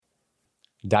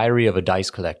Diary of a Dice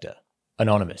Collector.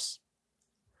 Anonymous.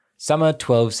 Summer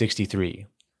 1263.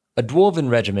 A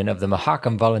dwarven regiment of the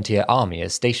Mahakam Volunteer Army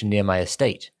is stationed near my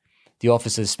estate. The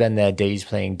officers spend their days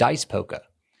playing dice poker.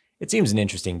 It seems an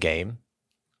interesting game.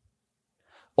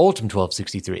 Autumn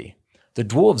 1263. The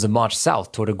dwarves have marched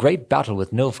south toward a great battle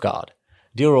with Nilfgaard.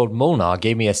 Dear old Molnar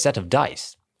gave me a set of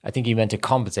dice. I think he meant to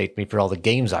compensate me for all the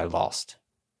games I lost.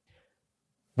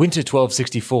 Winter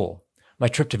 1264. My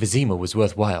trip to Vizima was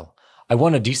worthwhile. I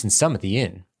won a decent sum at the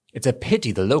inn. It's a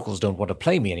pity the locals don't want to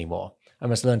play me anymore. I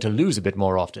must learn to lose a bit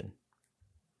more often.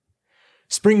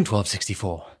 Spring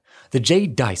 1264. The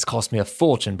jade dice cost me a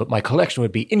fortune, but my collection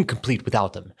would be incomplete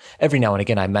without them. Every now and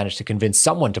again I manage to convince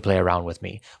someone to play around with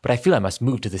me, but I feel I must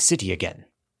move to the city again.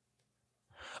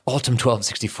 Autumn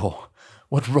 1264.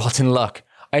 What rotten luck.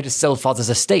 I had to sell Father's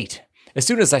estate. As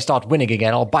soon as I start winning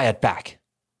again, I'll buy it back.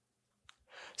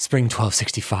 Spring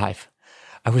 1265.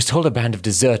 I was told a band of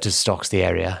deserters stalks the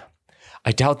area.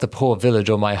 I doubt the poor village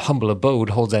or my humble abode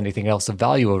holds anything else of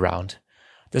value around.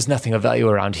 There's nothing of value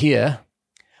around here.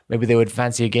 Maybe they would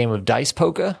fancy a game of dice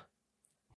poker?